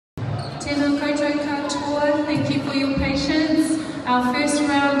Manukau tour, thank you for your patience. Our first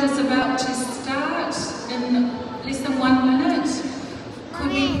round is about to start in less than 1 minute.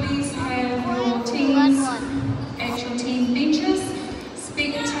 Could we please have your teams at your team benches?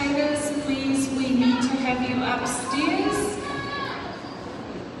 Spectators, please, we need to have you upstairs.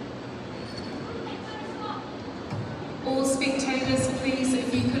 All spectators, please,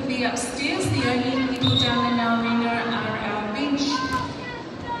 if you could be upstairs. The only people down in our arena are our bench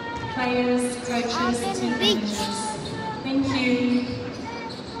players, coaches, team managers. Thank you.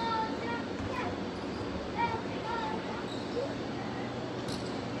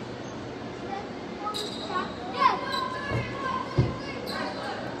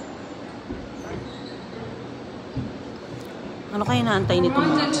 Ano kaya inaantay nito?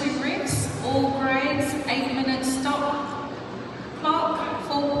 Reminder to refs, all grades, 8 minutes stop clock,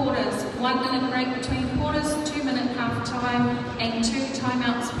 4 quarters, 1 minute break between quarters, 2 minute half time, and 2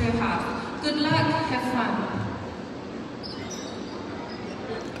 timeouts per half. Good luck, have fun.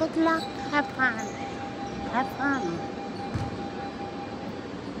 Good luck, have fun. Have fun.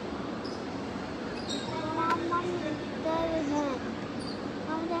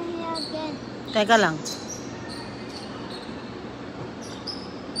 Teka lang.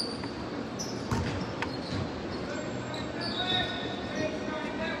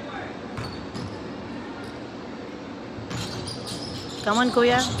 Come on,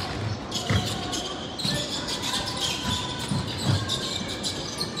 Kuya.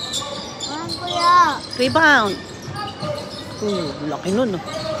 Come on, Kuya. Rebound. Laki nun, no?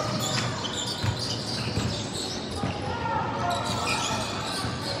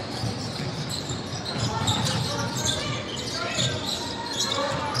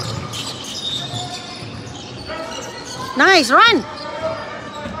 Nice, run!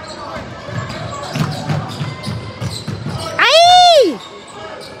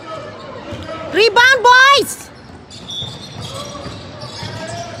 Rebound, boys!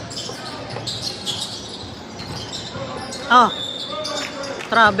 Oh,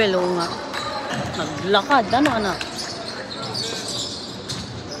 travel, oo nga. Naglakad, ano, anak?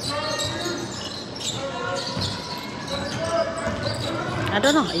 I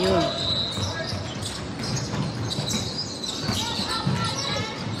don't know, ayun.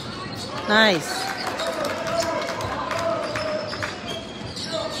 Nice.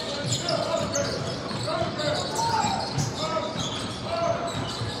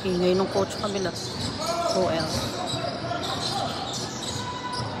 Ingay ng coach kabila. OL.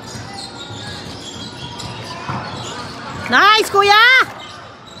 Nice, Kuya!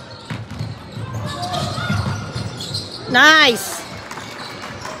 Nice!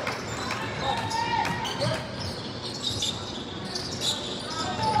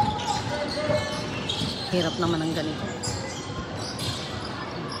 Hirap naman ang ganito.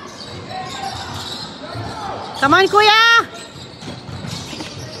 Come on, Kuya!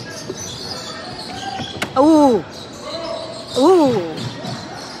 Ooh! Ooh!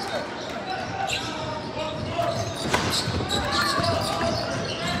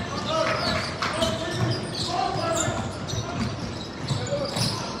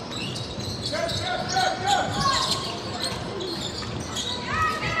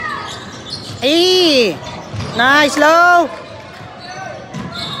 Hey! Nice, low!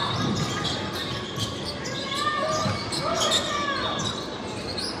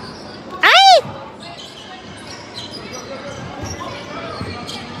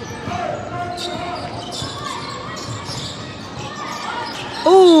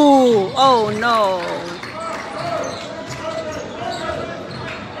 Ooh! Oh no!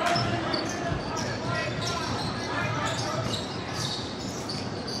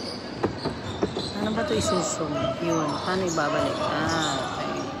 Ano ba ito isusunod? Yun. Paano ibabalik?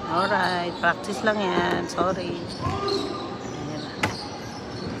 Okay. Alright. Practice lang yan. Sorry. Ayan na.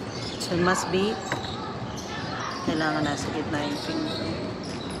 So it must be kailangan nasa gitna yung finger.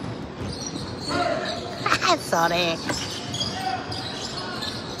 Sorry.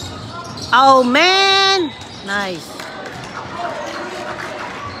 Oh man! Nice.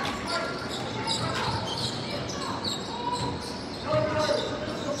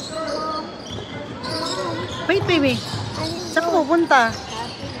 Wait, baby. Saan ka pupunta?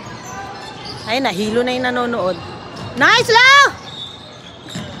 Ay, nahilo na yung nanonood. Nice, Lau!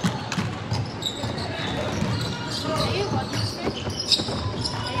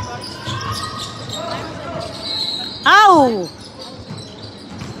 Ow!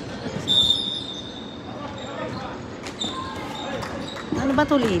 Ano ba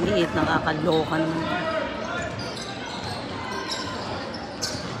ito liliit? Nakakaloka naman.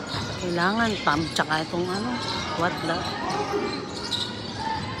 Kailangan thumb tsaka itong ano, what the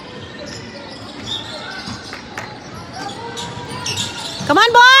Come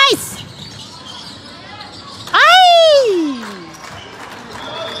on, boys! Ay!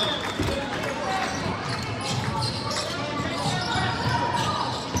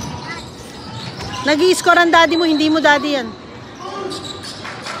 Nag-i-score ang daddy mo, hindi mo daddy yan.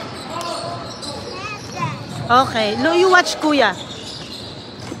 Okay. No, you watch kuya.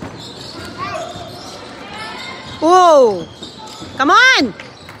 Oh! Come on!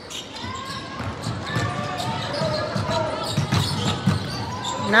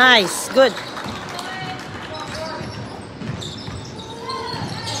 Nice. Good.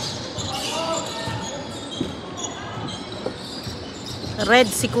 Red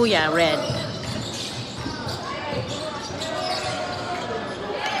si kuya. Red.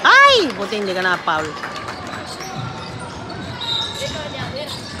 Ay! Buti hindi ka na-foul.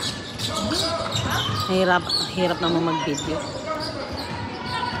 Hirap naman mag-video.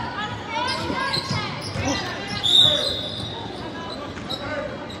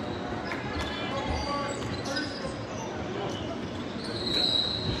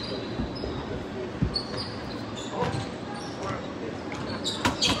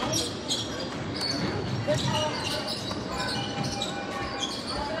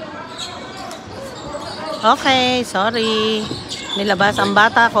 Okay, sorry. Nilabas ang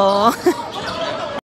bata ko.